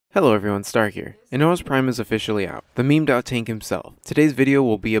Hello everyone, Star here. Inaros Prime is officially out. The memed out tank himself. Today's video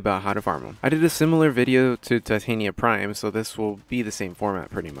will be about how to farm him. I did a similar video to Titania Prime, so this will be the same format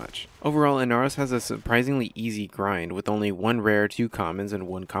pretty much. Overall, Inaros has a surprisingly easy grind with only one rare, 2 commons, and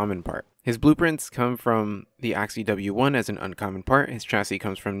 1 common part. His blueprints come from the Axii W1 as an uncommon part, his chassis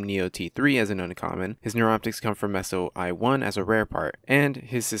comes from Neo T3 as an uncommon, his neuroptics come from Meso I1 as a rare part, and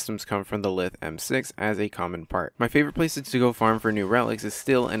his systems come from the Lith M6 as a common part. My favorite places to go farm for new relics is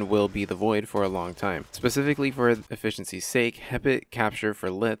still and will be the Void for a long time. Specifically for efficiency's sake, Hepit Capture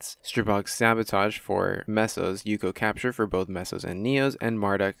for Liths, Strabog Sabotage for Mesos, Yuko Capture for both Mesos and Neos, and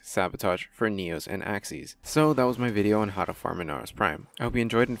Marduk Sabotage for Neos and Axies. So that was my video on how to farm Inaros Prime. I hope you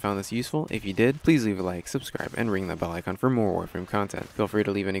enjoyed and found this useful. If you did, please leave a like, subscribe, and ring that bell icon for more Warframe content. Feel free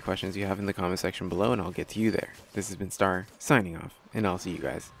to leave any questions you have in the comment section below and I'll get to you there. This has been Star, signing off, and I'll see you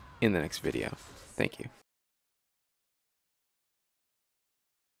guys in the next video. Thank you.